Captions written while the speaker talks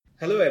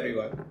Hello,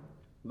 everyone.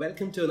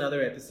 Welcome to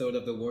another episode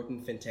of the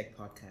Wharton FinTech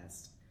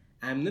Podcast.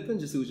 I'm Nipun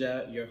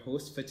Jasuja, your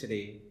host for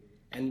today,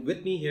 and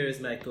with me here is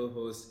my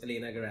co-host,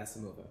 Elena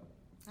Gerasimova.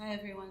 Hi,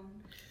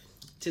 everyone.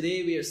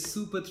 Today, we are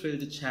super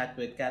thrilled to chat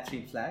with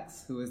Catherine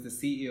Flax, who is the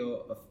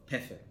CEO of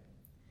Peffin.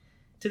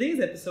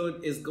 Today's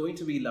episode is going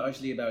to be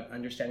largely about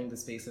understanding the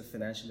space of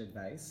financial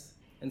advice,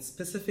 and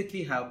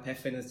specifically how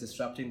Peffin is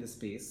disrupting the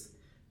space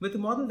with a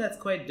model that's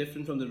quite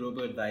different from the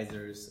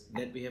robo-advisors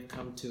that we have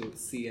come to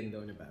see and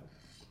learn about.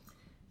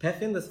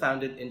 Peffin was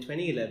founded in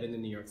 2011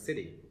 in New York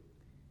City.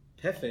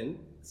 Peffin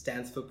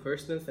stands for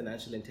Personal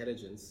Financial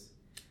Intelligence.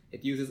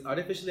 It uses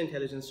artificial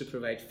intelligence to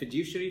provide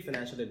fiduciary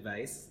financial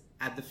advice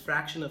at the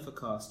fraction of a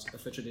cost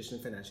of a traditional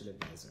financial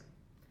advisor.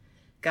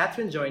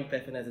 Catherine joined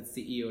Peffin as its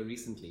CEO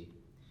recently.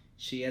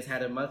 She has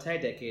had a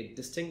multi-decade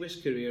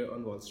distinguished career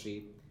on Wall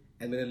Street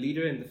and been a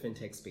leader in the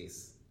fintech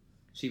space.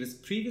 She was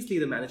previously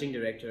the managing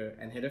director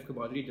and head of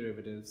commodity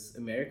derivatives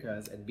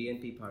Americas at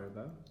BNP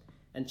Paribas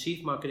and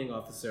Chief Marketing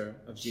Officer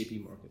of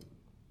JP Morgan.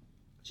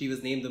 She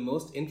was named the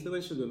most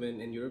influential woman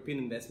in European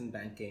investment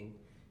banking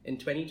in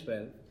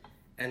 2012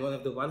 and one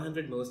of the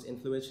 100 most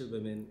influential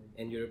women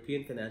in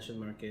European financial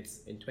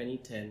markets in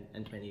 2010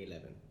 and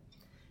 2011.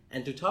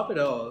 And to top it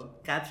all,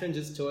 Catherine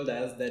just told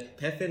us that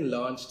Peffin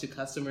launched to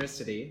customers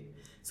today,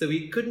 so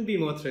we couldn't be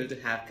more thrilled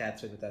to have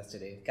Catherine with us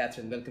today.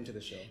 Catherine, welcome to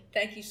the show.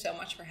 Thank you so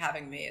much for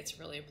having me. It's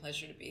really a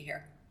pleasure to be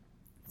here.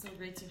 So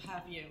great to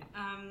have you.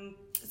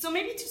 So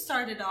maybe to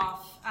start it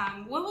off,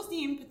 what was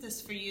the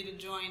impetus for you to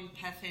join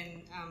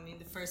Peffin in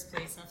the first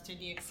place after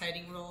the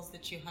exciting roles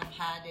that you have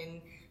had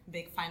in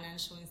big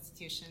financial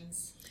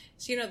institutions?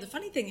 So, the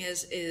funny thing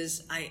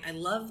is I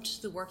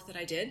loved the work that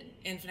I did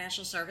in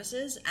financial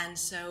services. And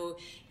so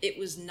it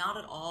was not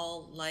at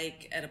all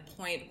like at a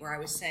point where I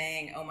was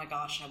saying, oh my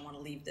gosh, I want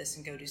to leave this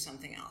and go do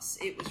something else.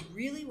 It was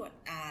really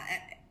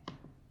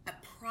a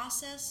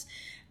process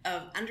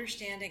of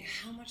understanding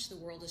how much the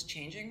world is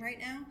changing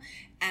right now.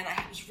 And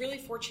I was really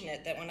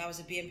fortunate that when I was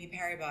at BNP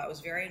Paribas, I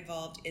was very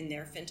involved in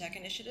their fintech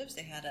initiatives.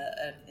 They had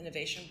an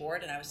innovation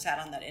board, and I was sat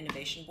on that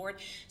innovation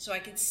board. So I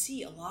could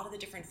see a lot of the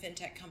different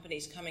fintech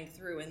companies coming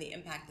through and the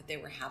impact that they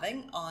were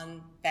having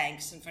on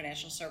banks and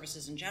financial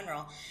services in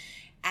general.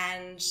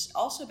 And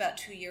also about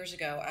 2 years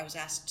ago, I was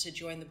asked to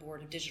join the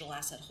board of Digital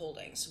Asset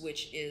Holdings,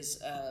 which is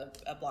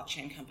a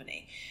blockchain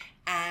company.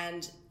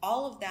 And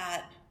all of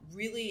that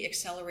really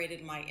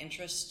accelerated my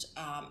interest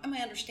and my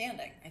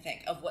understanding, I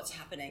think, of what's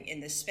happening in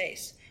this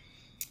space.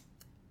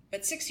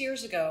 But 6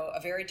 years ago,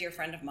 a very dear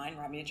friend of mine,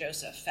 Ramya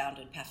Joseph,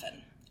 founded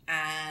Peffin.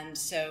 And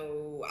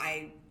so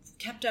I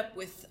kept up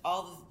with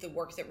all of the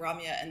work that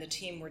Ramya and the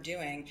team were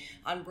doing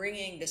on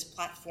bringing this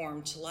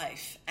platform to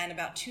life. And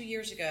about 2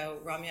 years ago,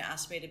 Ramya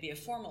asked me to be a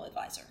formal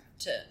advisor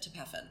to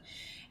Peffin.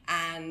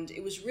 And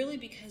it was really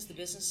because the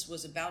business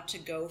was about to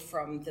go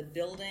from the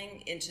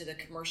building into the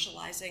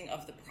commercializing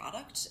of the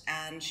product.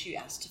 And she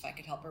asked if I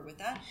could help her with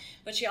that.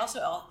 But she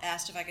also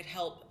asked if I could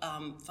help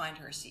find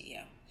her a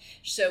CEO.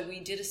 So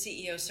we did a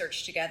CEO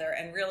search together,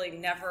 and really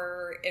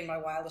never in my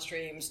wildest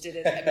dreams did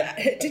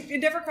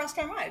it never crossed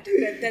my mind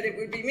that it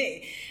would be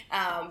me.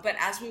 But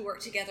as we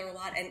worked together a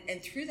lot,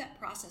 and through that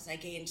process, I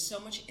gained so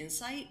much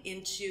insight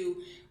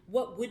into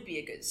what would be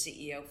a good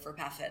CEO for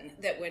Peffin,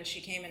 that when she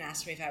came and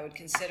asked me if I would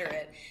consider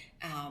it,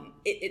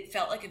 it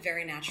felt like a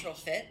very natural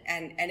fit.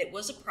 And it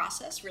was a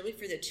process really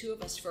for the two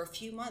of us for a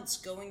few months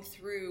going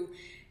through,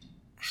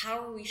 how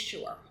are we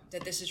sure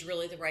that this is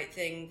really the right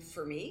thing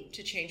for me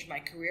to change my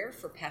career,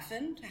 for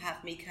Peffin to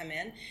have me come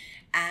in?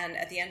 And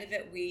at the end of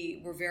it,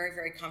 we were very,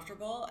 very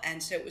comfortable.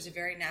 And so it was a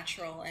very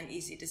natural and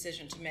easy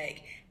decision to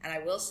make. And I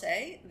will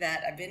say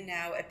that I've been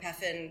now at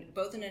Peffin,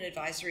 both in an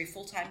advisory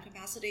full-time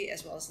capacity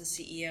as well as the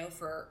CEO,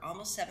 for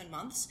almost 7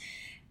 months.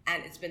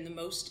 And it's been the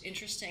most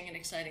interesting and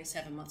exciting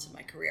 7 months of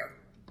my career,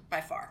 by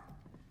far.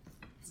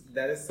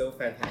 That is so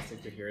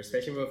fantastic to hear,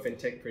 especially from a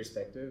fintech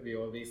perspective. We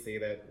always say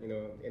that,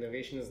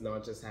 innovation is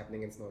not just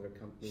happening in smaller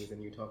companies,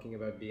 and you're talking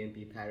about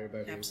BNP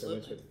Paribas doing so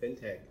much with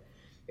fintech.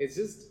 It's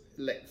just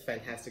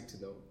fantastic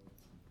to know.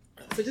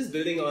 So just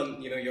building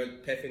on, your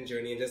Peffin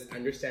journey and just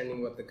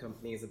understanding what the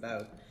company is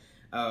about.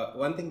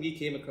 One thing we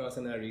came across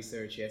in our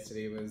research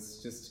yesterday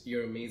was just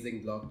your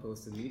amazing blog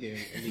posts in Medium,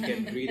 and we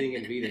kept reading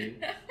and reading.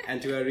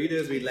 And to our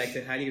readers, we'd like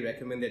to highly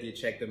recommend that you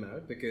check them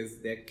out because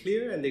they're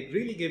clear and they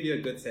really give you a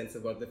good sense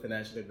of what the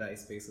financial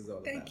advice space is all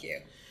about. Thank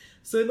you.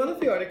 So in one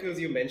of your articles,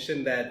 you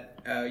mentioned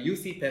that you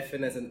see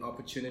Peffin as an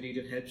opportunity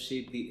to help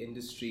shape the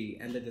industry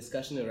and the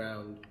discussion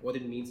around what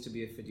it means to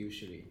be a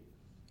fiduciary.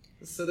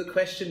 So the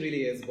question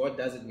really is, what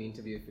does it mean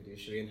to be a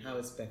fiduciary, and how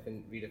is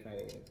Peffin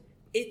redefining it?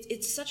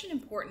 It's such an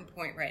important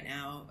point right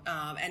now,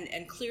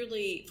 and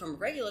clearly from a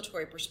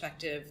regulatory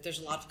perspective, there's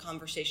a lot of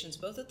conversations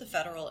both at the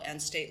federal and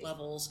state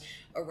levels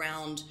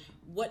around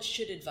what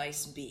should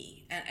advice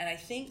be. And I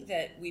think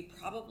that we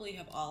probably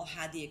have all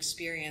had the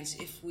experience,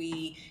 if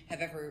we have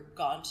ever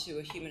gone to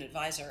a human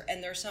advisor,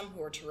 and there are some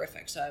who are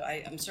terrific. So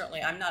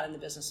I'm not in the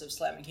business of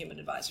slamming human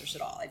advisors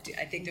at all. I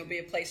think there'll be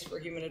a place for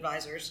human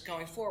advisors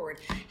going forward.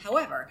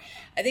 However,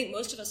 I think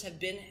most of us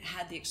have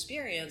had the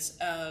experience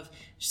of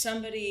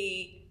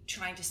somebody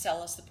trying to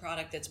sell us the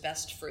product that's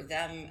best for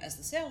them as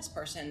the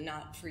salesperson,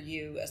 not for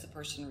you as the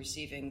person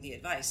receiving the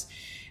advice.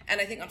 And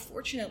I think,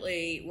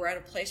 unfortunately, we're at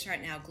a place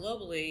right now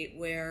globally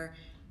where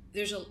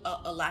there's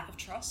a lack of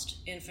trust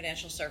in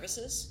financial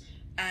services.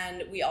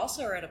 And we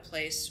also are at a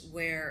place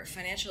where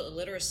financial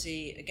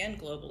illiteracy, again,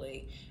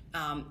 globally,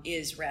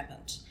 is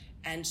rampant.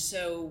 And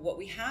so what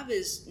we have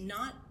is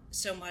not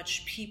so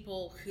much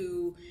people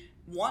who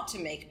want to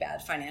make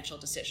bad financial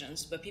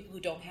decisions, but people who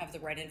don't have the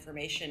right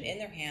information in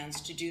their hands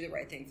to do the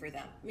right thing for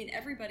them. I mean,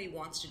 everybody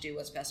wants to do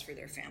what's best for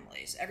their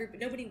families.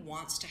 Nobody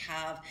wants to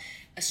have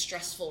a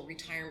stressful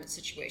retirement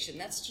situation.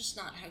 That's just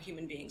not how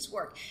human beings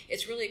work.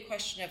 It's really a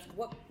question of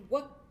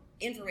what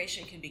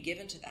information can be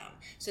given to them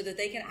so that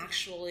they can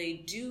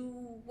actually do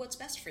what's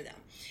best for them.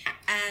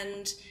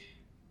 And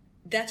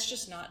that's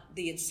just not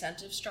the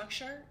incentive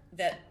structure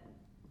that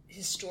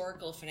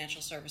historical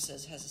financial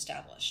services has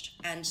established.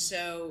 And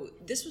so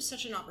this was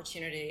such an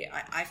opportunity,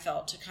 I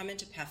felt, to come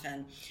into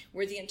Peffin,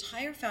 where the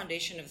entire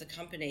foundation of the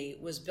company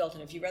was built.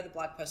 And if you read the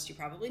blog post, you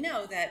probably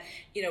know that,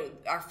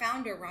 our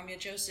founder, Ramya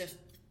Joseph,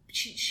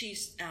 she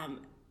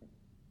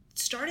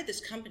started this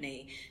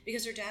company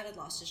because her dad had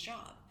lost his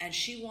job, and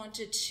she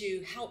wanted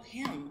to help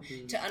him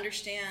to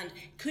understand,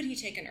 could he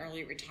take an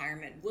early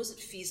retirement? Was it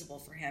feasible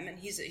for him? And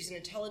he's an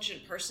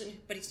intelligent person,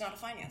 but he's not a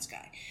finance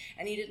guy,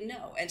 and he didn't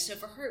know. And so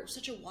for her, it was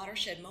such a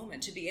watershed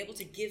moment to be able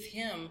to give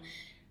him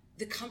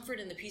the comfort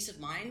and the peace of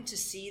mind to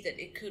see that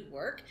it could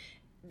work,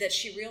 that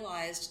she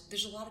realized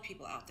there's a lot of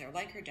people out there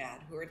like her dad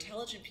who are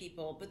intelligent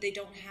people, but they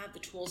don't have the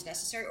tools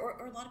necessary, or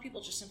a lot of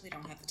people just simply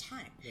don't have the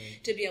time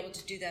to be able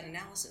to do that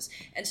analysis.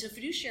 And so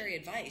fiduciary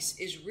advice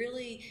is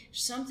really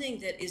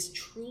something that is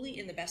truly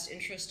in the best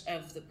interest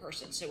of the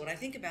person. So when I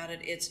think about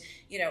it, it's,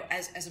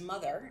 as a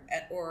mother,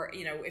 or,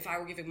 if I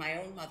were giving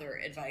my own mother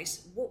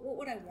advice, what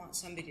would I want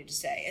somebody to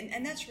say?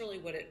 And that's really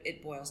what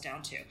it boils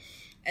down to.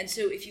 And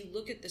so if you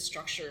look at the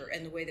structure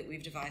and the way that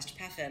we've devised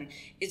Peffin,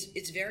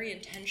 it's very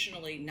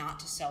intentionally not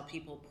to sell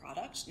people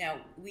products. Now,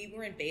 we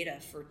were in beta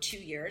for 2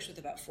 years with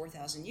about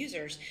 4,000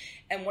 users.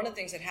 And one of the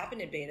things that happened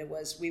in beta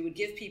was we would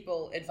give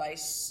people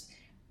advice,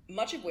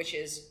 much of which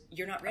is,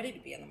 you're not ready to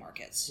be in the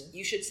markets.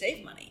 You should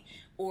save money.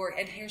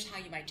 And here's how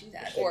you might do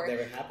that. Or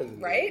never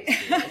happens. Right?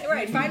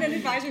 Right. Find an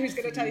advisor who's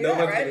going to tell you that, right?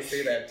 No one's going to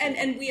say that.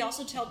 And we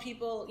also tell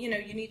people, you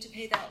need to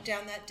pay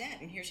down that debt,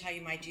 and here's how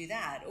you might do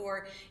that.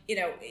 Or,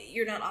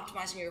 you're not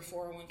optimizing your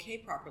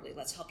 401k properly.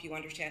 Let's help you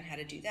understand how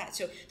to do that.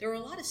 So there are a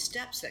lot of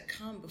steps that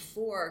come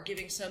before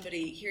giving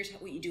somebody, here's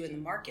what you do in the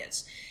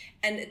markets.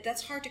 And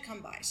that's hard to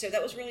come by. So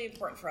that was really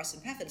important for us in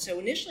Peffin. So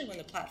initially when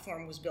the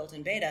platform was built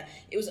in beta,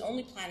 it was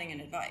only planning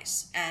and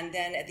advice. And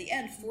then at the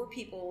end, for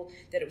people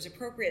that it was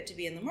appropriate to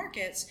be in the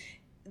markets,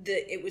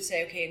 it would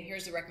say, okay, and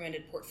here's the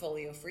recommended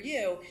portfolio for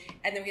you.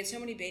 And then we had so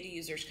many beta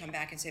users come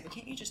back and say, but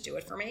can't you just do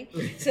it for me?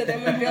 So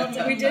then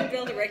we did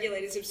build a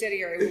regulated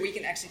subsidiary where we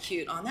can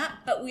execute on that.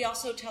 But we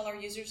also tell our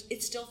users,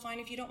 it's still fine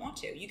if you don't want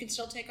to. You can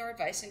still take our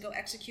advice and go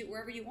execute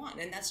wherever you want.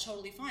 And that's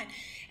totally fine.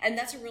 And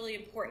that's a really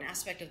important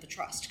aspect of the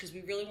trust, because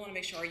we really want to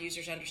make sure our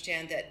users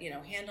understand that,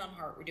 hand on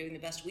heart, we're doing the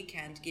best we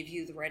can to give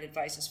you the right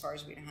advice as far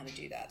as we know how to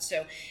do that.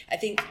 So I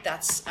think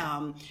that's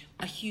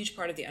a huge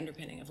part of the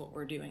underpinning of what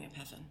we're doing at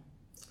Peffin.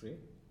 That's great.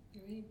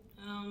 Great.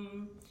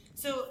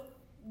 So,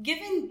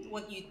 given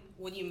what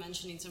you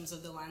mentioned in terms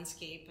of the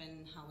landscape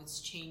and how it's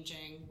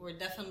changing, we're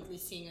definitely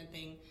seeing, I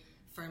think,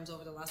 firms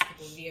over the last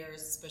couple of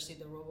years, especially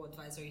the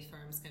robo-advisory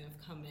firms, kind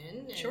of come in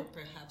and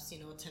perhaps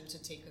attempt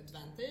to take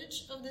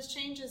advantage of this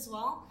change as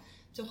well.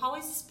 So, how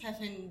is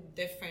Peffin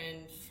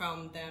different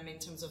from them in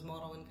terms of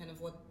model, and kind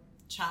of what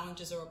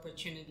challenges or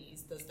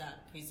opportunities does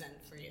that present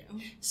for you?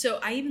 So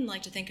I even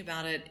like to think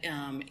about it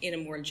in a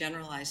more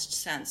generalized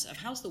sense of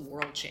how's the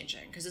world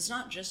changing? Because it's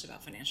not just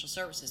about financial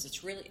services.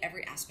 It's really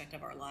every aspect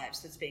of our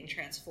lives that's being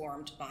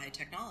transformed by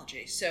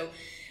technology. So,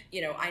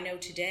 I know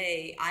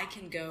today I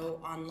can go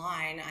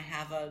online. I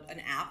have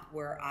an app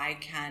where I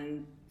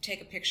can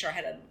take a picture. I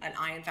had an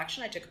eye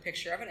infection. I took a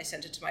picture of it. I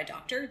sent it to my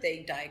doctor.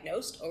 They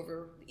diagnosed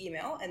over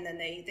email, and then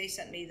they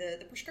sent me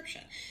the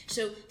prescription.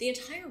 So the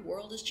entire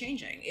world is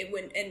changing.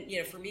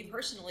 For me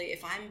personally,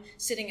 if I'm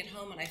sitting at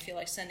home and I feel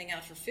like sending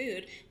out for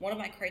food, one of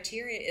my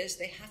criteria is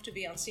they have to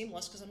be on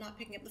Seamless, because I'm not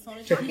picking up the phone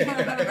and talking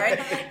about it, right?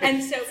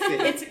 And so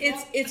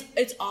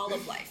it's all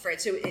of life,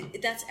 right? So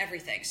that's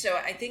everything. So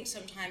I think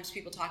sometimes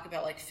people talk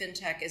about like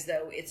fintech as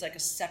though it's like a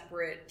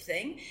separate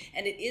thing,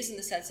 and it is in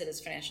the sense that it's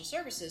financial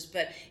services,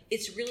 but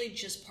it's really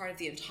just part of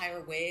the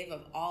entire wave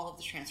of all of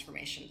the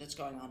transformation that's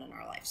going on in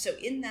our life. So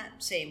in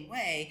that same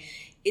way,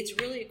 it's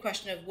really a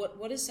question of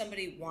what does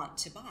somebody want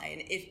to buy?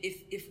 And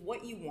if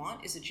what you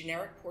want is a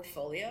generic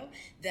portfolio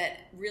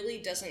that really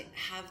doesn't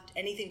have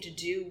anything to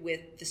do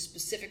with the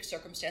specific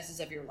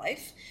circumstances of your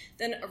life,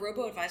 then a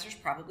robo-advisor is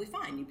probably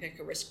fine. You pick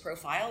a risk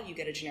profile, you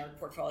get a generic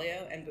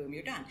portfolio, and boom,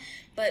 you're done.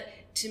 But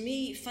to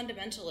me,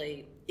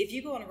 fundamentally, if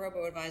you go on a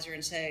robo-advisor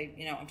and say,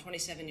 I'm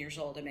 27 years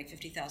old, I make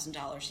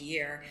 $50,000 a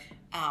year,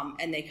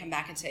 and they come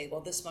back and say,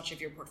 well, this much of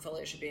your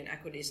portfolio should be in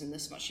equities and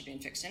this much should be in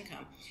fixed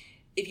income,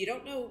 if you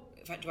don't know,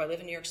 do I live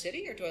in New York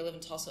City or do I live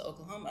in Tulsa,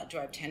 Oklahoma? Do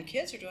I have 10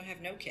 kids or do I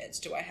have no kids?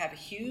 Do I have a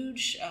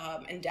huge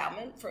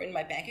endowment in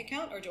my bank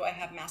account or do I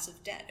have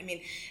massive debt? I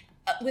mean,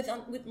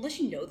 unless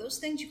you know those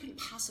things, you couldn't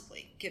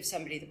possibly give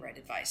somebody the right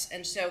advice.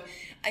 And so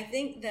I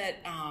think that,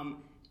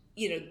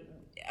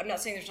 I'm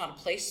not saying there's not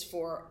a place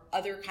for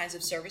other kinds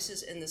of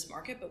services in this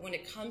market, but when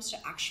it comes to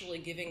actually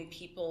giving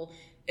people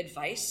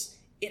advice,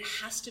 it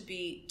has to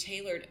be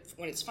tailored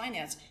when it's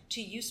finance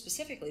to you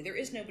specifically. There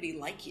is nobody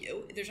like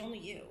you. There's only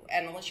you.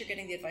 And unless you're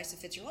getting the advice that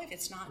fits your life,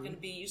 it's not going to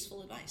be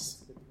useful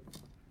advice.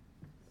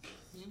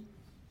 Yeah,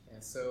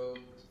 so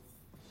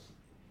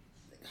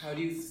how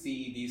do you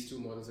see these two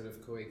models sort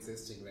of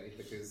coexisting, right?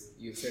 Because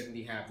you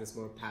certainly have this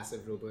more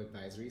passive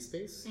robo-advisory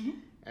space.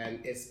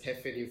 And is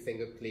Peffin, you think,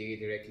 a play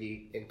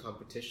directly in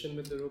competition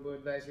with the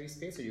robo-advisory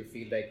space, or you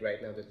feel like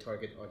right now the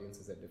target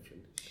audiences are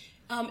different?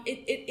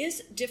 It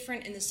is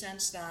different in the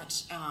sense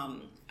that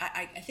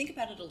I think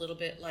about it a little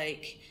bit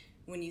like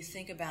when you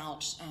think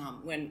about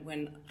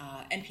when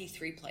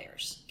MP3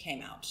 players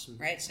came out,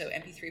 right? So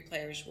MP3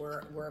 players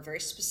were a very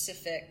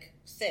specific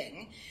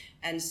thing,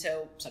 and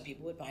so some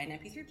people would buy an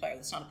MP3 player.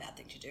 That's not a bad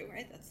thing to do,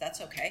 right?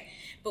 That's okay.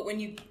 But when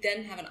you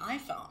then have an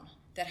iPhone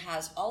that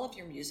has all of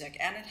your music,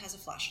 and it has a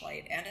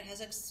flashlight, and it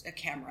has a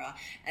camera,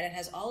 and it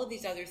has all of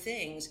these other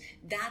things,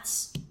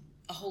 that's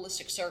a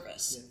holistic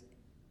service.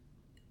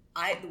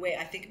 Yeah. The way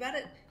I think about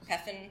it,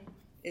 Peffin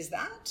is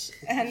that,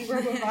 and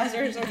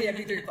robo-advisors are the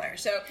MP3 player.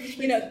 So,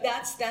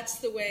 that's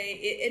the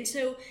way, and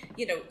so,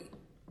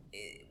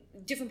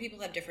 different people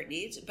have different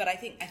needs, but I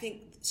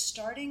think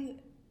starting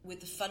with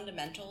the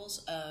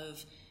fundamentals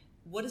of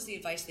what is the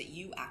advice that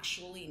you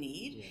actually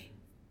need,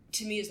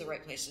 to me, is the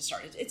right place to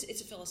start.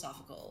 It's a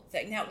philosophical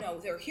thing. Now,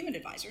 there are human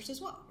advisors as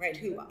well, right?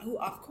 Who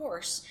of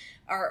course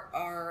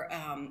are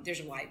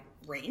there's a wide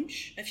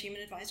range of human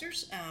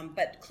advisors,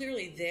 but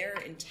clearly their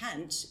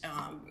intent,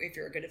 if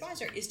you're a good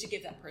advisor, is to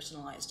give that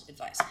personalized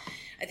advice.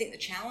 I think the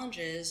challenge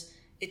is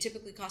it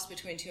typically costs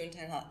between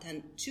 $2,000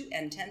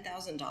 and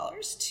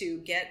 $10,000 to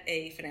get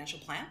a financial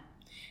plan.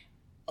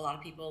 A lot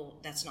of people,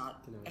 that's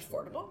not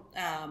affordable.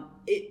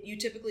 You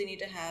typically need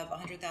to have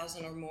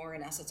 $100,000 or more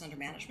in assets under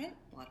management.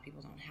 A lot of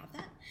people don't have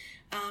that.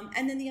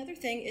 And then the other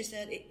thing is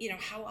that,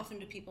 how often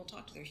do people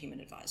talk to their human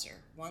advisor?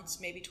 Once,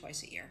 maybe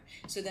twice a year.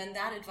 So then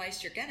that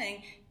advice you're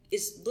getting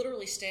is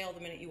literally stale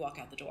the minute you walk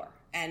out the door.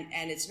 And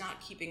it's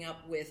not keeping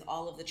up with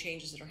all of the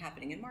changes that are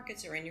happening in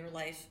markets or in your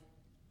life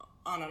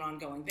on an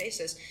ongoing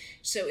basis.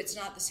 So it's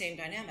not the same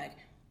dynamic.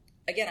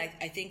 Again,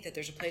 I think that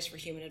there's a place for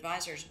human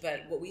advisors,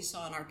 but what we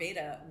saw in our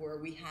beta where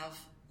we have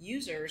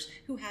users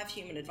who have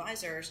human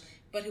advisors,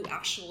 but who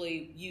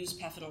actually use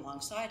Peffin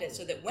alongside it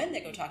so that when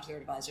they go talk to their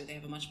advisor, they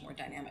have a much more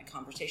dynamic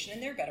conversation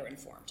and they're better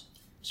informed.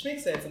 Which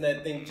makes sense, and I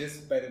think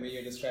just by the way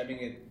you're describing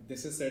it,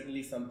 this is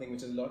certainly something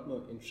which is a lot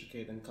more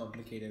intricate and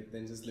complicated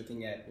than just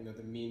looking at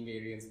the mean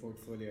variance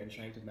portfolio and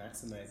trying to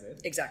maximize it.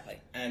 Exactly.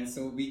 And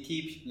so we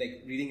keep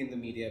reading in the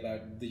media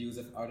about the use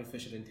of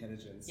artificial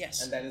intelligence.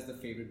 Yes. And that is the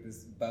favorite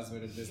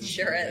buzzword of business.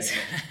 Sure is.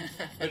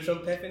 But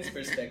from Peffin's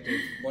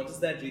perspective, what does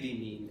that really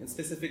mean? And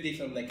specifically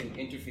from an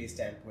interface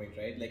standpoint,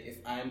 right? Like if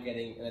I'm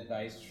getting an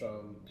advice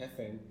from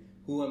Peffin,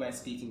 who am I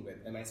speaking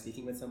with? Am I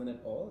speaking with someone at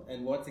all?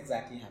 And what's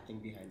exactly happening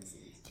behind the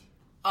scenes?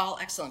 All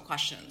excellent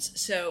questions.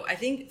 So I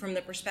think from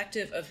the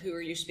perspective of who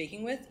are you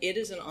speaking with, it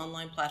is an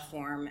online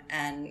platform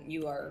and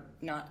you are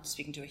not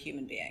speaking to a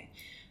human being.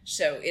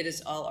 So it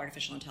is all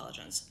artificial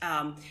intelligence.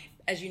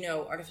 As you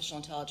know, artificial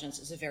intelligence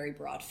is a very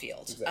broad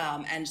field.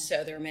 Exactly. And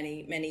so there are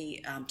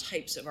many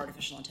types of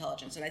artificial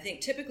intelligence. And I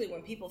think typically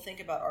when people think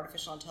about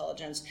artificial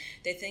intelligence,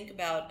 they think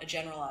about a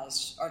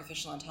generalized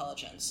artificial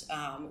intelligence,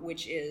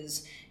 which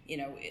is,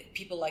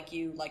 people like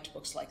you liked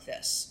books like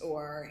this,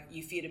 or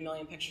you feed 1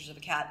 million pictures of a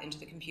cat into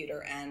the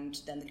computer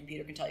and then the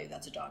computer can tell you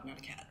that's a dog, not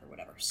a cat, or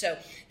whatever. So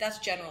that's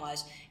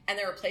generalized. And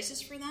there are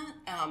places for that,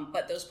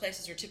 but those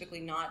places are typically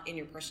not in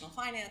your personal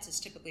finance. It's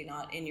typically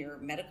not in your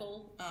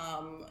medical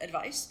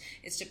advice.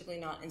 It's typically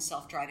not in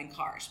self-driving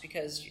cars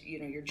because,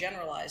 your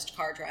generalized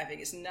car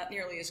driving is not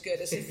nearly as good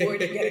as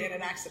avoiding getting in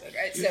an accident,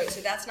 right?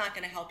 So that's not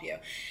going to help you.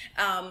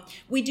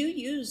 We do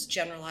use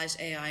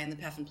generalized AI in the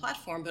Peffin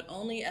platform, but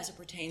only as it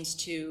pertains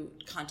to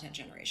content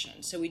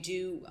generation. So we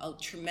do a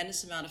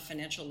tremendous amount of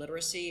financial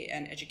literacy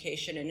and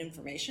education and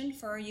information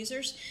for our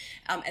users,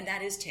 and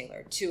that is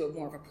tailored to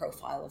more of a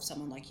profile of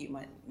someone like you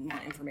might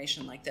want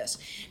information like this.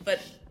 But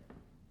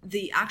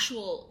the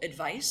actual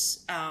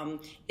advice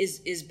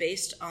is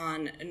based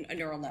on a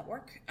neural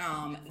network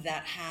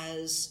that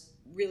has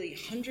really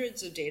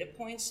hundreds of data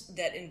points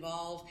that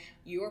involve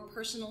your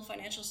personal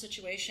financial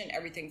situation,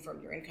 everything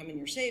from your income and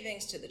your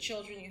savings to the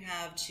children you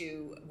have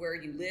to where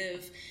you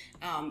live,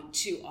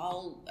 to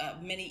all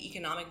many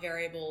economic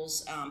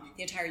variables.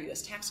 The entire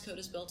U.S. tax code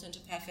is built into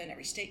Peffin.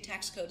 Every state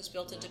tax code is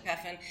built into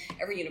Peffin.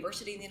 Every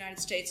university in the United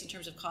States in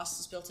terms of costs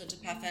is built into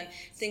Peffin.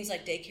 Things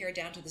like daycare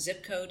down to the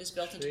zip code is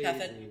built into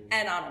Peffin,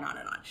 and on and on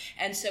and on.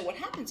 And so what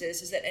happens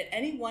is that at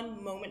any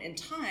one moment in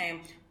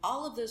time,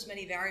 all of those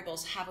many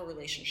variables have a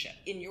relationship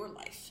in your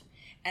life.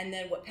 And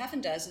then what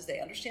PEFN does is they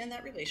understand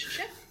that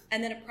relationship,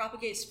 and then it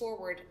propagates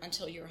forward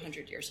until you're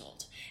 100 years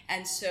old.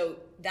 And so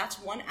that's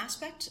one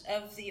aspect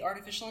of the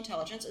artificial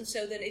intelligence. And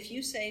so then if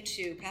you say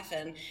to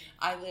PEFN,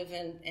 I live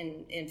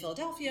in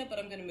Philadelphia, but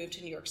I'm going to move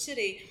to New York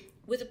City,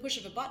 with a push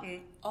of a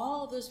button,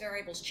 all of those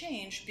variables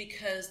change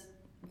because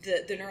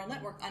the neural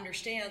network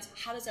understands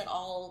how does that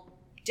all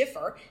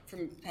differ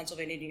from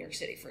Pennsylvania to New York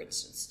City, for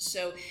instance.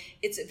 So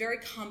it's very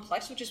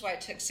complex, which is why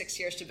it took 6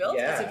 years to build.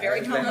 Yeah, it's a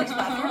very complex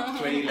platform.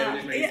 2011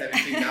 to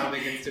 2017 now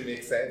begins to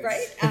make sense.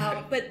 Right?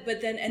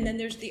 But then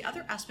there's the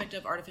other aspect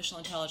of artificial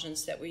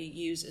intelligence that we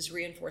use is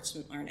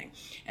reinforcement learning.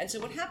 And so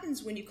what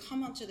happens when you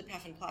come onto the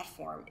PEFN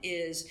platform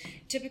is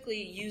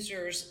typically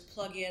users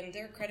plug in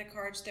their credit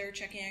cards, their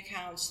checking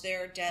accounts,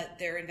 their debt,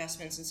 their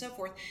investments, and so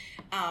forth.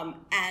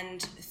 And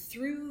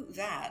through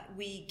that,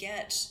 we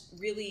get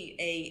really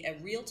a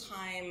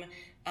real-time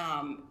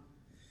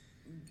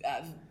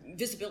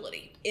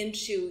visibility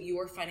into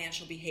your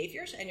financial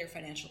behaviors and your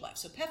financial life.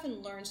 So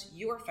PEFN learns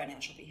your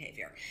financial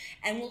behavior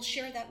and will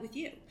share that with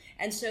you.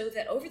 And so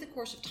that over the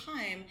course of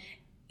time,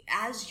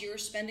 as your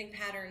spending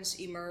patterns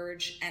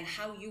emerge and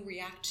how you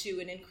react to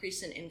an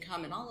increase in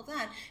income and all of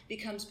that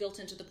becomes built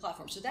into the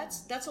platform. So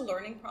that's a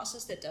learning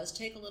process that does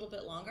take a little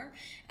bit longer,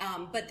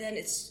 but then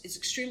it's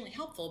extremely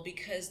helpful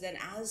because then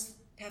as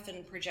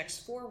PEFN projects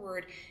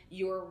forward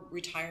your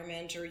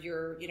retirement or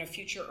your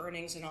future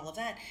earnings and all of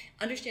that,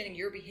 understanding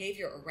your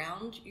behavior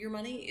around your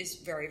money is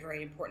very,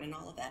 very important in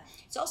all of that.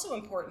 It's also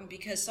important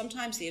because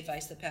sometimes the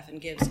advice that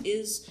PEFN gives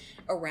is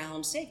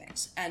around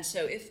savings. And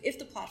so if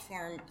the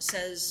platform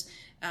says,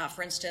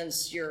 for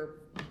instance, your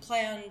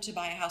plan to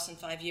buy a house in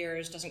 5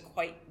 years doesn't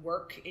quite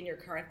work in your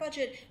current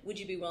budget, would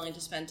you be willing to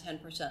spend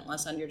 10%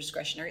 less on your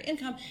discretionary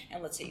income?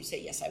 And let's say you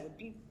say, yes, I would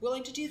be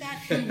willing to do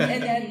that. And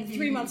then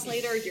 3 months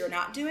later, you're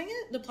not doing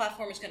it. The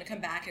platform is going to come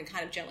back and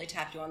kind of gently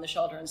tap you on the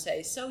shoulder and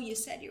say, so you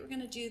said you were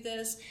going to do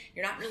this.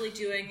 You're not really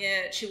doing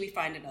it. Should we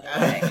find another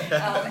way?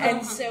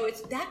 And so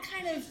it's that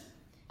kind of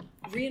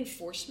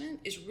reinforcement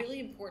is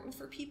really important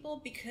for people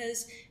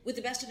because with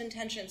the best of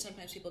intentions,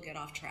 sometimes people get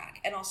off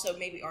track and also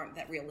maybe aren't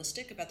that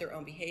realistic about their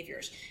own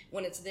behaviors.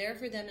 When it's there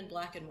for them in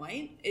black and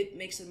white, it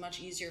makes it much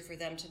easier for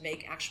them to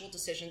make actual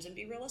decisions and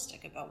be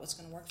realistic about what's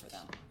going to work for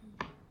them.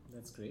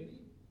 That's great.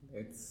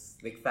 It's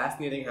like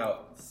fascinating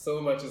how so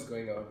much is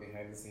going on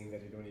behind the scenes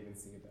that you don't even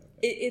see about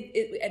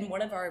it. And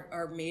one of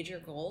our major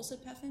goals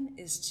at PEFN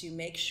is to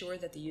make sure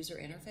that the user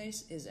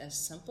interface is as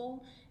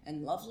simple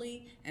and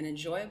lovely and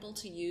enjoyable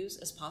to use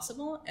as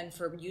possible. And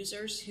for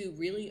users who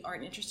really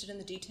aren't interested in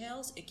the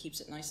details, it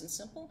keeps it nice and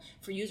simple.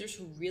 For users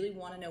who really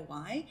want to know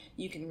why,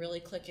 you can really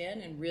click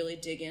in and really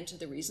dig into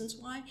the reasons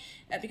why,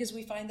 because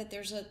we find that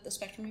there's a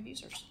spectrum of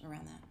users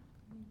around that.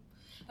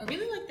 I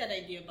really like that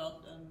idea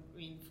about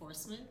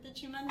reinforcement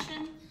that you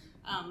mentioned.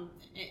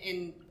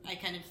 And I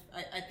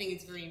think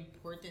it's very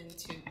important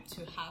to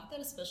have that,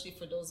 especially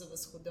for those of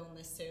us who don't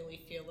necessarily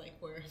feel like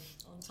we're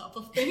on top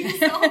of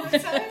things all the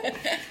time.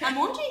 I'm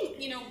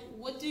wondering,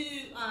 what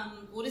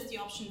is the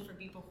option for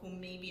people who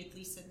maybe at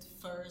least at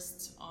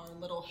first are a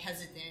little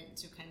hesitant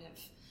to kind of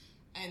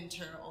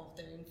enter all of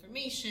their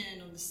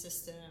information on the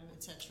system,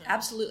 etc.?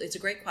 Absolutely. It's a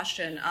great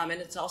question. And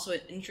it's also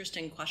an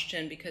interesting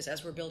question because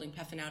as we're building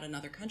PEFN out in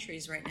other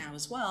countries right now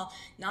as well,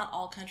 not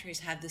all countries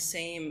have the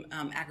same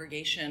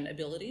aggregation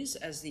abilities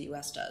as the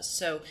US does.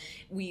 So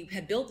we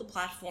had built the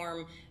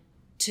platform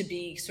to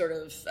be sort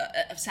of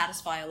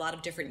satisfy a lot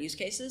of different use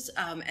cases.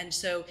 And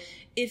so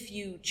if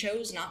you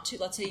chose not to,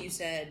 let's say you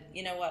said,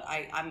 you know what,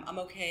 I'm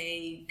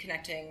okay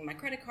connecting my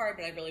credit card,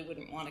 but I really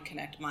wouldn't want to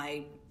connect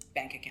my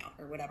bank account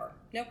or whatever,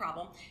 no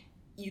problem.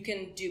 You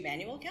can do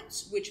manual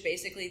accounts, which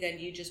basically then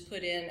you just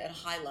put in at a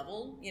high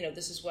level,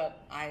 this is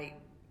what my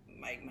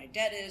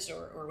debt is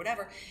or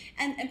whatever.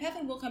 And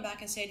PEFN will come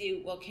back and say to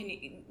you, well, can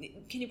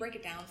you break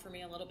it down for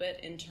me a little bit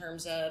in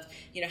terms of,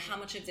 how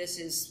much of this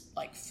is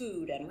like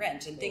food and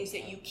rent and things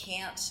that you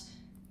can't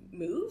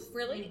move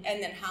really, mm-hmm.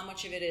 and then how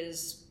much of it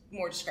is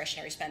more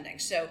discretionary spending.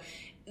 So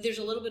there's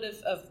a little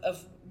bit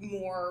of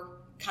more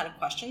kind of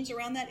questions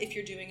around that if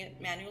you're doing it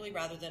manually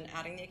rather than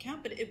adding the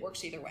account, but it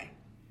works either way.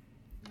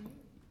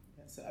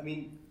 So,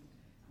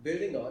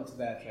 building on to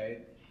that, right,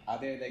 are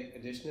there like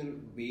additional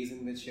ways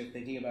in which you're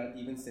thinking about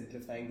even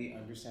simplifying the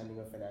understanding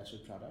of financial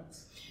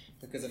products?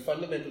 Because a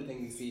fundamental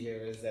thing we see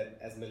here is that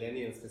as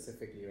millennials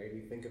specifically, right,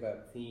 we think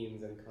about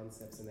themes and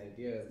concepts and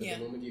ideas, but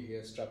the moment you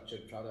hear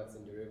structured products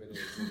and derivatives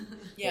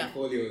and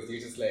portfolios, you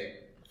just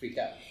freak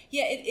out.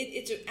 Yeah,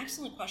 it's an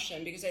excellent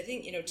question because I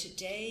think,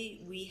 today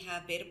we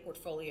have beta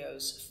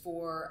portfolios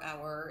for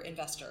our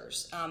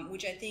investors,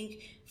 which I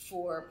think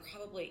for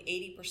probably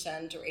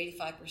 80% or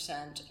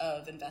 85%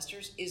 of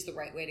investors is the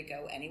right way to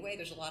go anyway.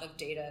 There's a lot of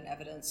data and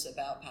evidence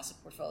about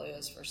passive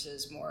portfolios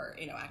versus more,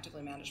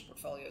 actively managed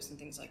portfolios and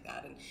things like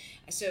that. And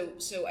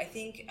so I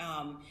think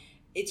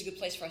it's a good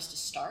place for us to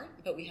start,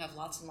 but we have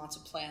lots and lots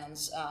of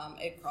plans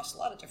across a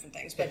lot of different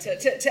things, but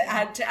to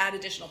add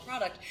additional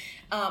product.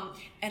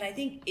 And I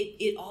think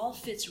it all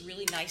fits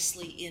really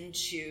nicely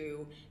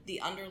into the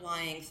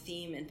underlying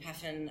theme in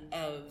PEFN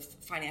of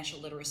financial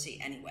literacy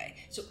anyway.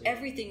 So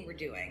everything we're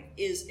doing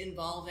is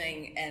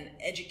involving an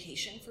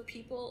education for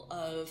people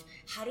of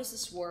how does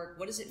this work,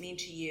 what does it mean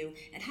to you,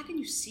 and how can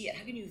you see it,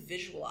 how can you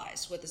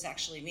visualize what this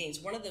actually means.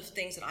 One of the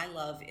things that I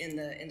love in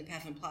the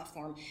PEFN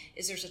platform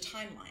is there's a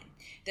timeline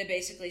that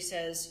basically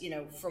says,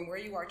 from where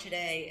you are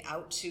today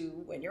out to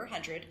when you're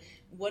 100,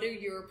 what are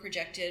your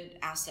projected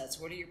assets?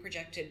 What are your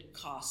projected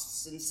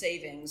costs and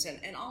savings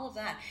and all of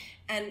that?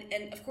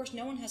 And of course,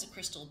 no one has a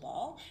crystal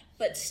ball,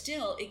 but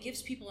still it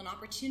gives people an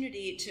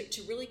opportunity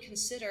to really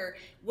consider,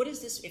 what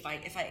is this, if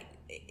I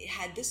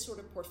had this sort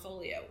of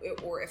portfolio,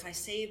 or if I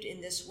saved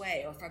in this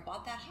way, or if I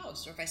bought that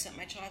house, or if I sent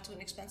my child to an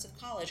expensive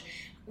college,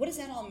 what does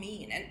that all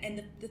mean?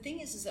 And the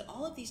thing is that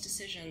all of these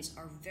decisions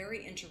are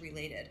very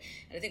interrelated.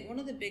 And I think one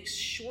of the big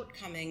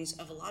shortcomings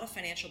of a lot of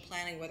financial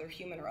planning, whether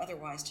human or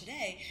otherwise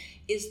today,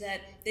 is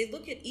that they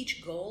look at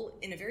each goal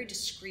in a very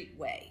discrete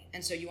way.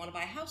 And so you want to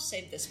buy a house,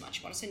 save this much.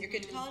 You want to send your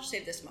kid to college,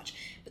 save this much.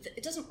 But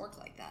it doesn't work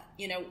like that.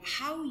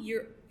 How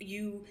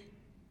you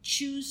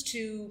choose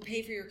to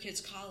pay for your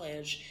kid's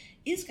college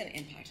is going to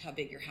impact how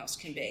big your house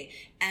can be.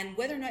 And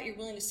whether or not you're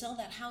willing to sell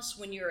that house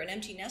when you're an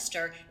empty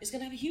nester is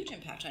going to have a huge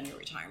impact on your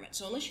retirement.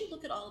 So unless you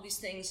look at all of these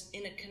things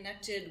in a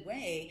connected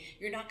way,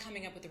 you're not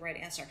coming up with the right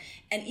answer.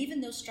 And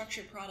even those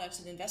structured products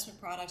and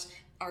investment products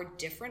are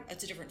different.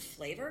 It's a different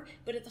flavor.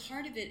 But at the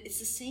heart of it, it's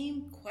the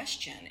same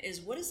question, is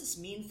what does this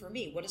mean for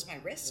me? What is my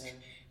risk? Yeah.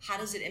 How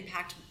does it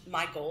impact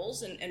my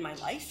goals and my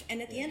life?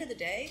 And at the end of the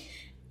day,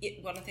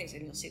 one of the things,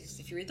 and you'll see this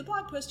if you read the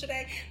blog post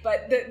today,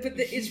 but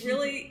it's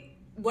really...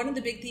 one of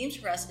the big themes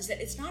for us is that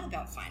it's not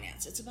about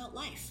finance, it's about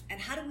life. And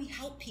how do we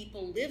help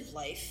people live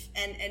life?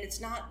 And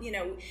it's not,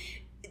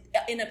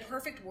 in a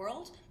perfect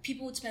world,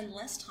 people would spend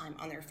less time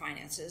on their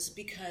finances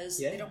because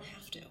they don't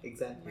have to.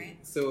 Exactly. Right?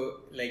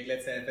 So,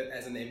 let's say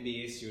as an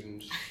MBA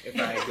student, if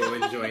I go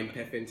and join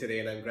PEFN today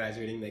and I'm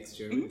graduating next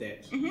year with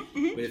debt,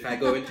 but if I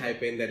go and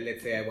type in that,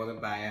 let's say I want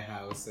to buy a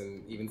house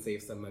and even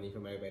save some money for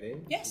my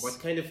wedding, what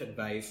kind of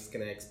advice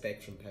can I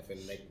expect from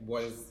PEFN? Like,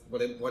 what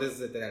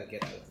is it that I'll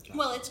get out of the class?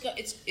 Well,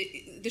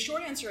 the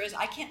short answer is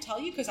I can't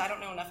tell you because I don't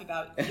know enough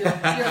about your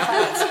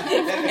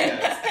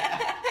finances.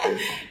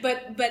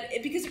 But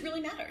because it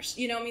really matters.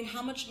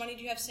 How much money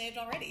do you have saved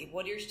already?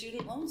 What are your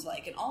student loans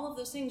like? And all of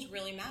those things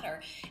really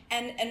matter.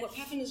 And what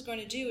PEFN is going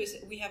to do is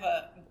we have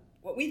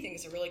what we think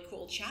is a really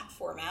cool chat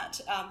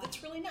format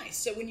that's really nice.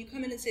 So when you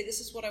come in and say,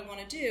 this is what I want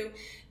to do,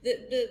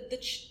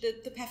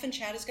 the PEFN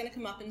chat is going to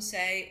come up and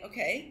say,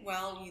 okay,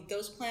 well,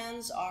 those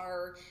plans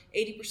are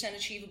 80%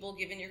 achievable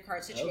given your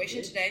current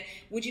situation today.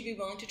 Would you be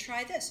willing to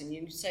try this? And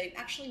you say,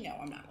 actually, no,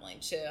 I'm not willing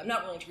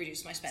to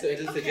reduce my spending.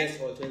 So it'll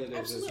suggest alternatives.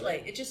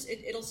 Absolutely.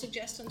 It'll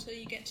suggest until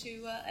you get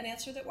to an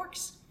answer that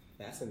works.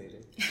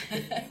 Fascinating.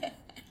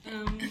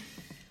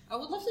 I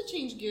would love to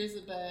change gears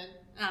a bit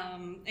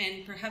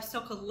and perhaps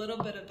talk a little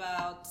bit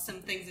about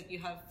some things that you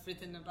have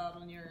written about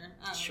on your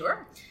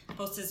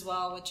post as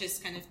well, which is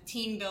kind of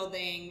team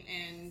building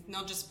and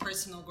not just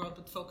personal growth,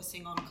 but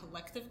focusing on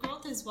collective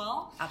growth as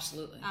well.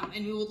 Absolutely.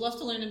 And we would love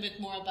to learn a bit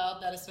more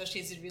about that,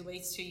 especially as it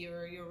relates to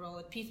your role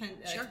at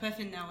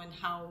PEFN now and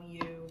how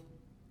you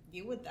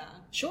deal with that.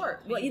 Sure.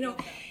 Well,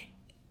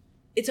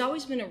 it's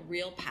always been a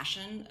real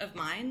passion of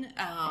mine.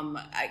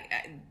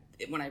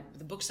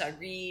 The books I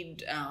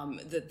read,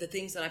 the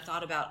things that I've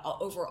thought about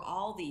over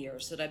all the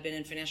years that I've been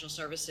in financial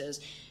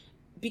services,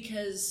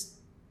 because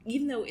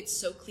even though it's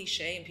so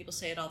cliche and people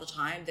say it all the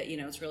time that,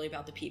 it's really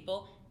about the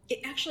people, it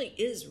actually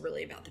is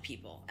really about the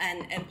people.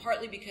 And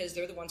partly because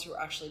they're the ones who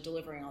are actually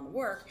delivering on the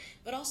work,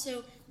 but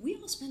also we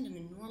all spend an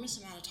enormous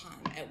amount of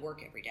time at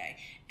work every day.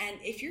 And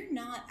if you're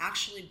not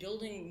actually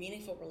building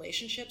meaningful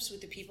relationships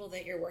with the people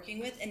that you're working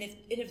with, and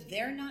if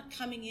they're not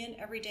coming in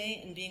every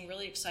day and being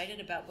really excited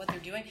about what they're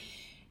doing,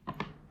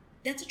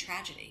 that's a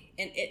tragedy.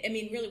 And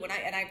really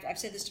I've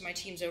said this to my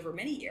teams over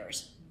many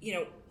years,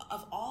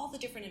 of all the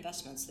different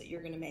investments that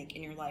you're going to make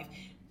in your life,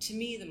 to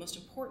me, the most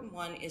important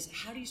one is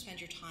how do you spend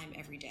your time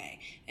every day?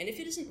 And if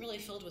it isn't really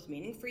filled with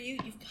meaning for you,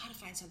 you've got to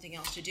find something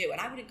else to do.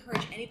 And I would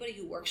encourage anybody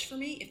who works for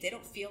me, if they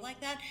don't feel like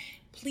that,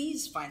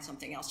 please find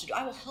something else to do.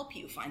 I will help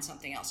you find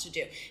something else to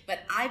do. But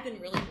I've been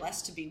really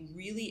blessed to be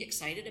really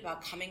excited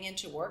about coming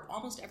into work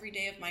almost every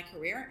day of my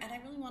career, and I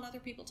really want other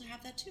people to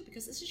have that too,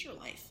 because this is your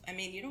life.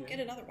 You don't get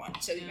another one,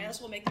 so you may as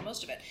well make the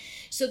most of it.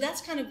 So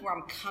that's kind of where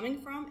I'm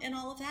coming from in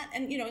all of that.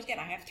 And, again,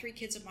 I have 3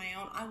 kids of my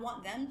own. I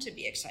want them to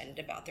be excited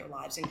about their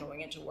lives and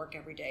going into work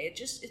every day.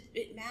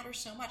 It matters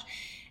so much.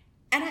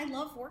 And I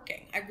love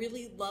working. I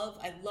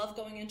love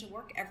going into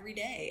work every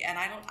day. And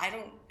I don't,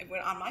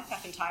 on my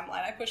PEFN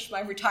timeline, I push my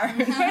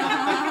retirement because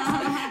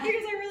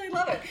I really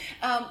love it.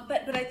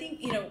 But I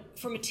think,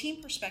 from a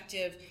team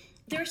perspective,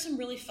 there are some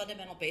really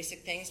fundamental basic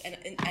things, and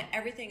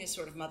everything is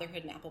sort of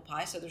motherhood and apple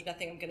pie. So there's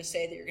nothing I'm going to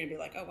say that you're going to be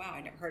like, oh, wow,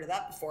 I never heard of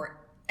that before.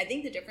 I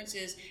think the difference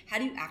is how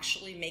do you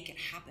actually make it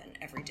happen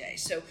every day?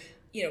 So,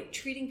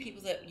 treating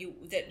people that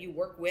you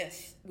work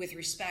with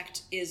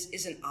respect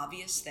is an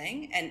obvious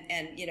thing. And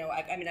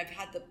I've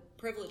had the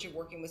privilege of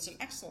working with some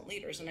excellent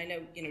leaders. And I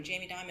know,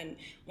 Jamie Dimon,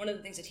 one of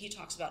the things that he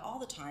talks about all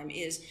the time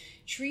is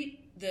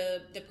treat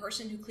the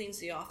person who cleans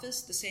the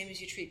office the same as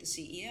you treat the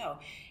CEO.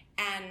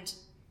 And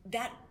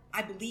that,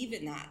 I believe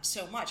in that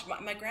so much.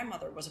 My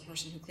grandmother was a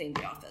person who cleaned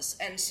the office.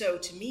 And so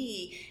to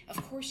me,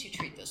 of course you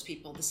treat those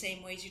people the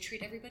same way as you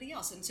treat everybody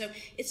else. And so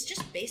it's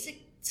just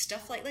basic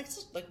stuff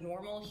like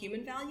normal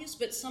human values,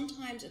 but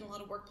sometimes in a lot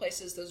of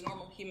workplaces, those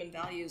normal human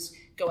values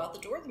go out the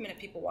door the minute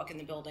people walk in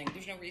the building.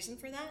 There's no reason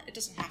for that. It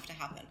doesn't have to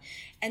happen.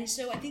 And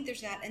so I think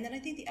there's that. And then I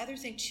think the other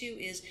thing too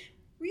is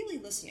really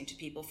listening to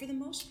people. For the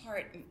most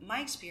part,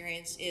 my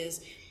experience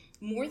is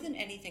more than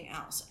anything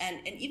else,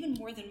 and even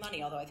more than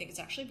money, although I think it's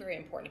actually very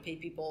important to pay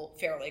people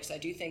fairly, because I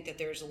do think that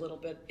there's a little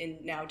bit in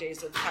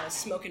nowadays of kind of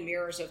smoke and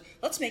mirrors of,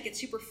 let's make it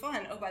super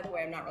fun. Oh, by the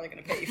way, I'm not really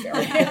going to pay you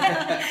fairly.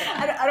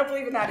 I don't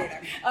believe in that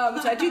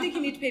either. So I do think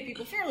you need to pay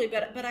people fairly,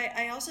 but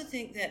I also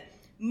think that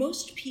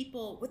most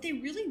people, what they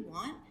really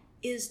want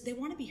is they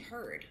want to be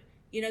heard.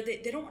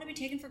 They don't want to be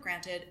taken for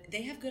granted.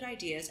 They have good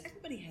ideas.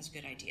 Everybody has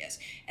good ideas.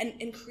 And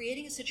in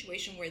creating a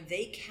situation where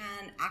they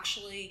can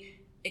actually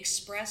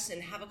express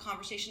and have a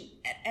conversation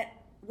at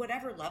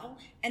whatever level,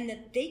 and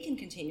that they can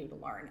continue to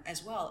learn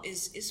as well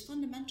is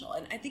fundamental.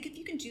 And I think if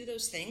you can do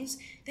those things,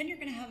 then you're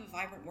going to have a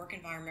vibrant work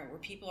environment where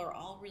people are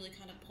all really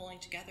kind of pulling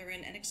together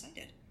and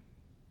excited.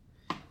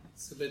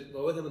 So, but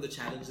what were some of the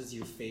challenges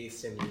you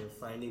faced in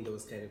finding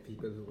those kind of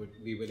people who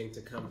would be willing to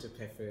come to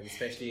Peffin,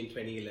 especially in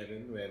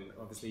 2011 when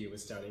obviously you were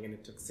starting and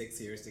it took 6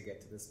 years to get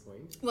to this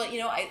point? Well,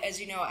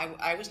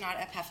 I was not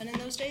at Peffin in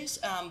those days,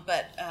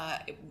 but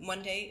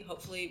one day,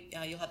 hopefully,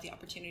 you'll have the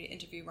opportunity to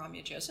interview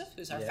Ramya Joseph,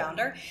 who's our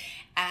founder.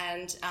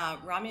 And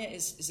Ramya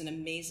is an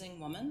amazing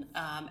woman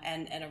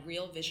and a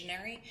real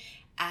visionary,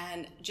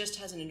 and just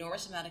has an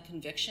enormous amount of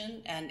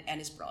conviction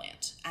and is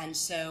brilliant. And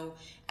so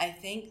I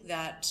think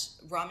that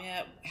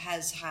Ramya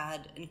has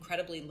had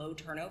incredibly low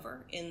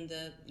turnover in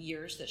the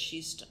years that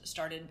she's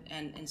started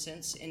and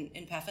since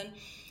in Peffin.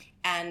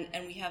 And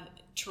we have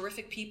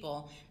terrific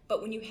people.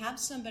 But when you have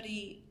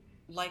somebody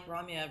like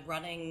Ramya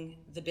running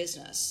the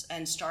business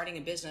and starting a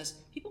business,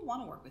 people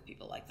want to work with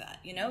people like that.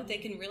 They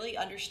can really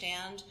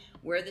understand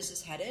where this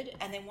is headed,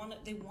 and they want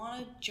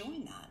to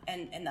join that,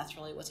 and that's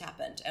really what's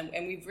happened.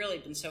 And we've really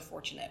been so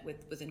fortunate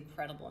with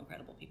incredible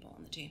people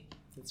on the team.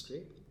 That's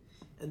great.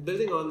 And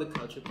building on the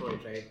culture point,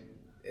 right?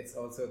 It's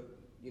also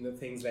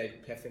things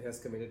like Peffin has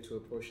committed to a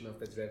portion of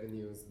its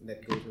revenues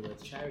that go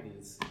towards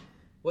charities.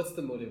 What's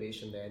the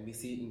motivation there? And we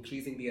see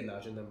increasingly a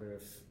larger number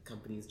of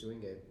companies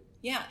doing it.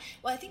 Yeah,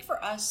 well, I think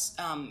for us,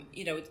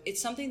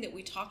 it's something that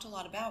we talked a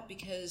lot about,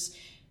 because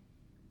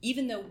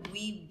even though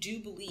we do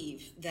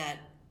believe that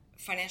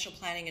financial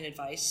planning and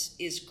advice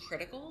is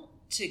critical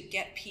to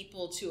get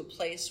people to a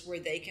place where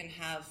they can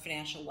have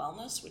financial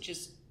wellness, which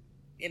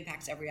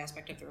impacts every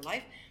aspect of their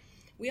life,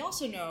 we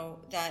also know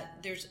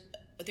that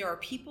there are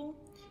people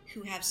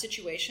who have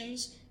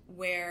situations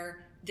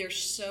where they're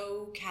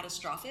so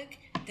catastrophic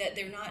that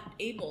they're not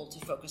able to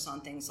focus on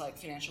things like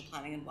financial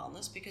planning and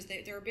wellness because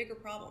there are bigger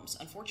problems,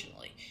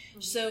 unfortunately.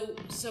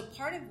 Mm-hmm. So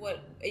part of what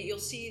you'll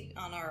see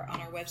on our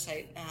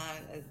website,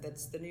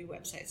 that's the new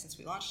website since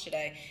we launched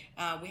today,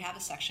 we have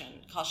a section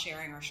called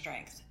Sharing Our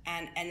Strength.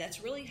 And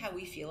that's really how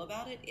we feel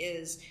about it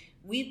is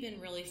we've been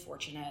really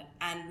fortunate,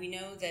 and we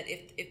know that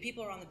if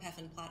people are on the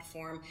Peffin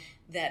platform,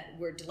 that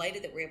we're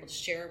delighted that we're able to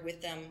share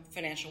with them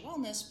financial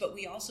wellness, but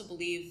we also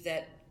believe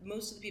that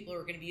most of the people who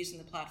are going to be using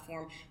the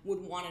platform would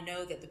want to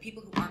know that the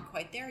people who aren't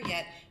quite there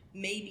yet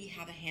maybe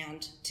have a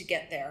hand to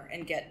get there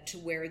and get to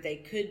where they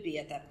could be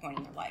at that point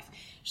in their life.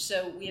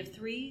 So we have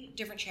 3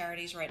 different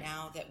charities right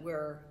now that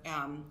we're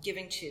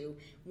giving to.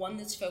 One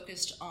that's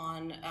focused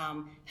on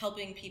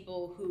helping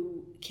people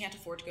who can't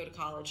afford to go to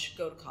college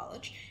go to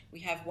college. We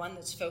have one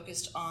that's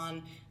focused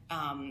on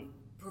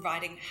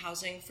providing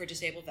housing for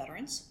disabled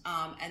veterans.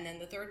 And then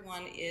the third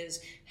one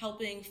is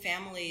helping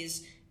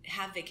families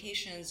have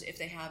vacations if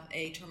they have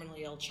a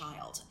terminally ill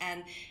child.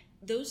 And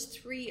those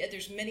 3,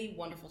 there's many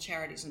wonderful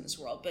charities in this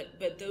world,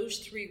 but those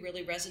 3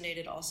 really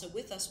resonated also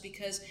with us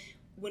because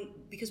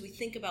we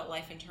think about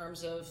life in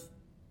terms of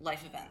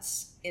life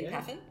events in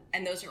Peffin,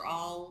 and those are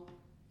all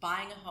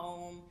buying a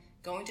home,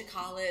 going to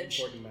college,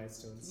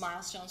 important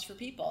milestones for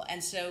people.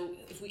 And so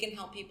if we can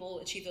help people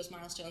achieve those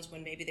milestones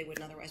when maybe they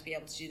wouldn't otherwise be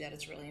able to do that,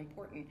 it's really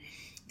important.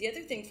 The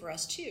other thing for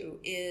us too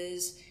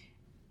is,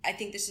 I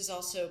think this is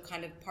also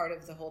kind of part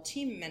of the whole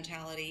team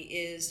mentality,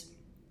 is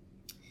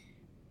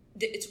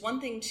it's one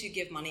thing to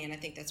give money, and I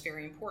think that's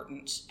very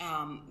important,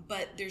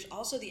 but there's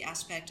also the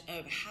aspect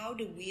of how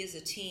do we as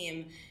a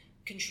team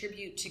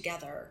contribute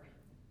together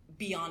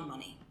beyond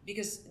money,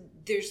 because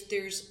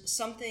there's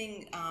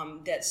something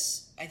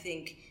that's, I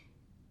think,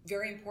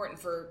 very important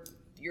for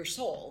your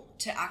soul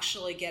to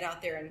actually get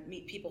out there and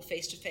meet people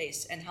face to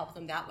face and help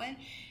them that way.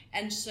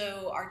 And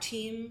so our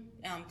team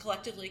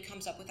collectively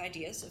comes up with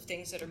ideas of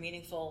things that are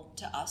meaningful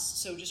to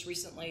us. So just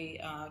recently,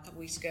 a couple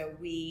weeks ago,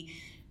 we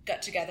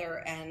got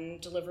together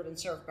and delivered and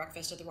served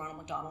breakfast at the Ronald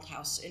McDonald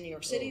House in New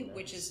York City, nice.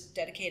 which is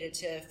dedicated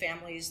to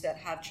families that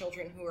have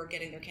children who are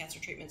getting their cancer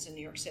treatments in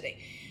New York City.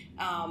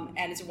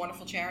 And it's a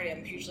wonderful charity.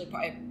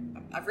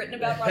 I've written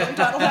about Ronald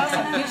McDonald House.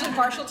 I'm hugely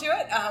partial to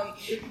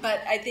it.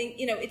 But I think,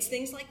 it's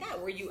things like that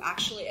where you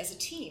actually, as a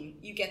team,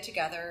 you get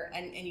together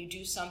and you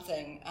do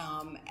something.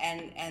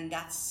 And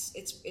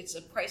it's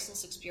a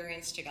priceless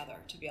experience together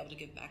to be able to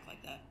give back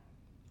like that.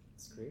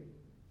 That's great.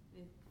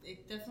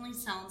 It definitely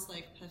sounds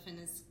like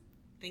Peffin is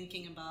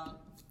thinking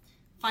about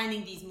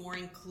finding these more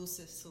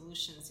inclusive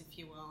solutions, if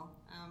you will.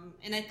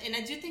 And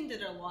I do think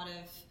that a lot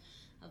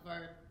of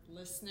our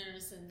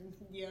listeners and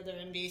the other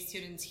MBA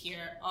students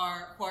here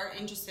who are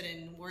interested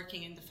in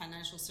working in the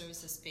financial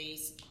services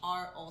space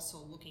are also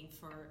looking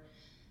for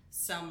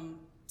some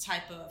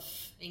type of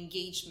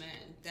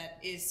engagement that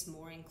is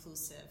more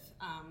inclusive.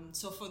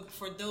 So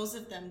for those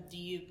of them,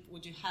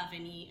 would you have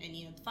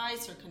any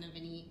advice or kind of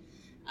any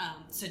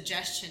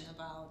suggestion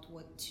about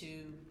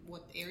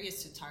what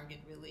areas to target,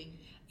 really?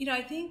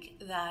 I think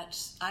that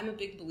I'm a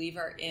big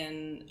believer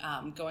in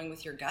going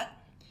with your gut.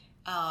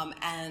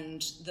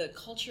 And the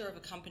culture of a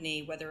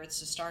company, whether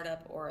it's a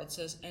startup or it's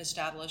an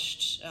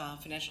established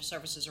financial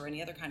services or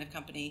any other kind of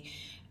company,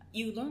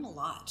 you learn a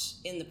lot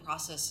in the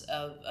process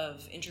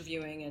of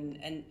interviewing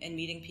and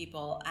meeting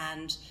people.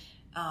 And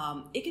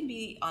it can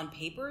be on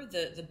paper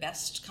the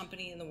best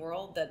company in the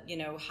world that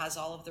has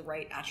all of the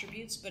right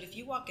attributes, but if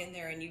you walk in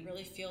there and you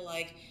really feel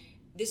like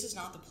this is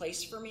not the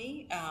place for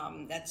me,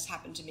 that's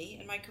happened to me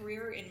in my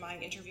career, in my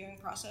interviewing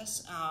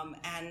process,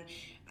 and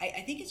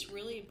I think it's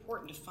really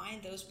important to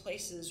find those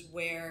places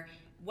where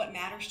what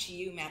matters to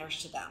you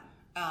matters to them.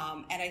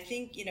 And I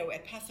think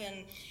at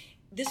Peffin,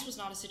 this was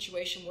not a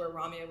situation where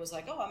Ramya was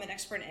like, oh, I'm an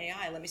expert in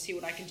AI, let me see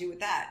what I can do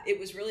with that. It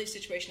was really a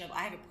situation of,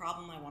 I have a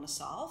problem I want to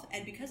solve.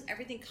 And because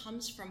everything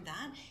comes from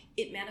that,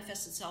 it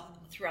manifests itself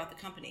throughout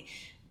the company.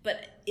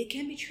 But it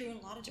can be true in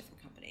a lot of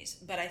different companies.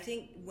 But I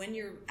think when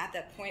you're at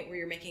that point where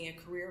you're making a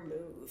career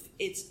move,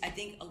 it's, I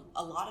think,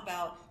 a lot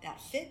about that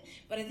fit.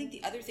 But I think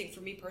the other thing for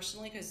me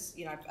personally, because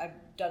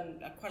I've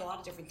done quite a lot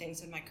of different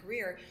things in my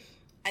career,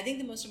 I think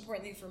the most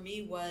important thing for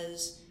me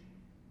was,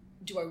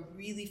 do I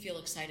really feel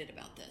excited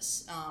about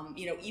this?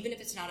 Even if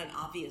it's not an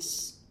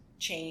obvious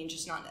change,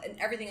 it's not, and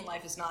everything in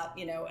life is not,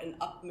 an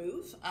up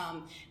move.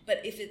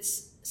 But if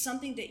it's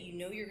something that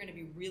you're going to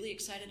be really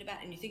excited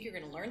about and you think you're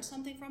going to learn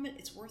something from it,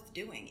 it's worth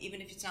doing,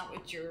 even if it's not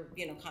what your,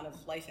 kind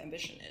of life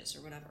ambition is or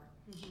whatever.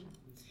 Mm-hmm.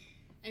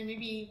 And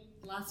maybe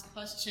last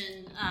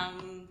question,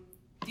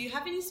 do you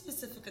have any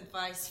specific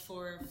advice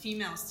for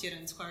female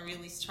students who are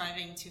really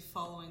striving to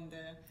follow in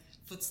the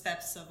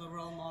footsteps of a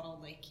role model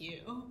like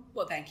you?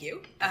 Well, thank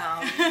you.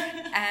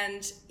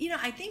 And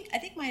I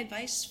think my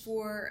advice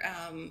for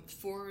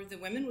the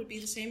women would be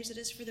the same as it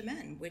is for the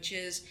men, which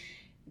is,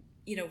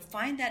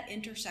 find that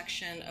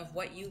intersection of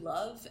what you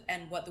love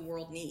and what the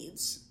world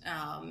needs,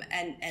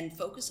 and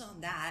focus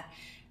on that.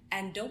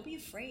 And don't be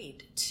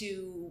afraid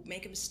to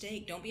make a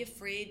mistake. Don't be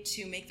afraid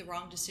to make the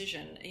wrong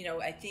decision.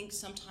 I think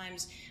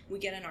sometimes we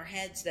get in our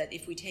heads that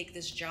if we take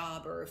this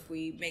job or if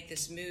we make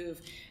this move,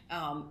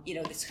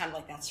 it's kind of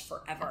like that's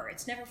forever.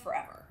 It's never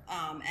forever.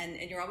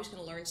 And you're always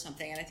going to learn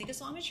something. And I think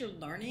as long as you're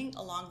learning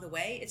along the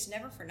way, it's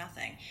never for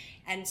nothing.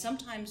 And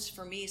sometimes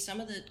for me, some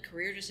of the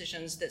career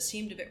decisions that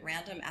seemed a bit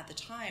random at the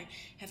time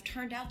have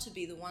turned out to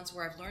be the ones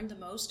where I've learned the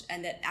most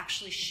and that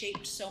actually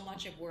shaped so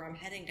much of where I'm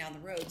heading down the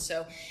road.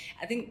 So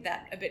I think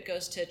that a bit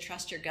goes to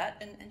trust your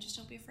gut and just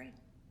don't be afraid.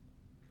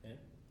 Yeah,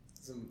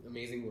 some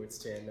amazing words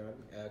to end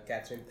on.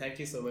 Catherine, thank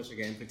you so much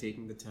again for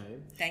taking the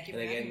time. Thank you for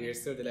having me. And again, me. we're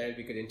so delighted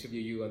we could interview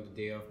you on the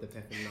day of the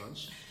Peffin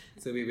launch.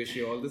 So we wish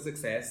you all the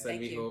success, and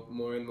we hope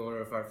more and more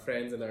of our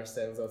friends and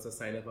ourselves also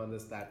sign up on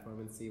this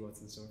platform and see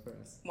what's in store for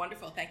us.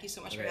 Wonderful. Thank you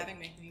so much for having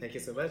me. Thank you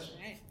so much.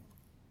 All right.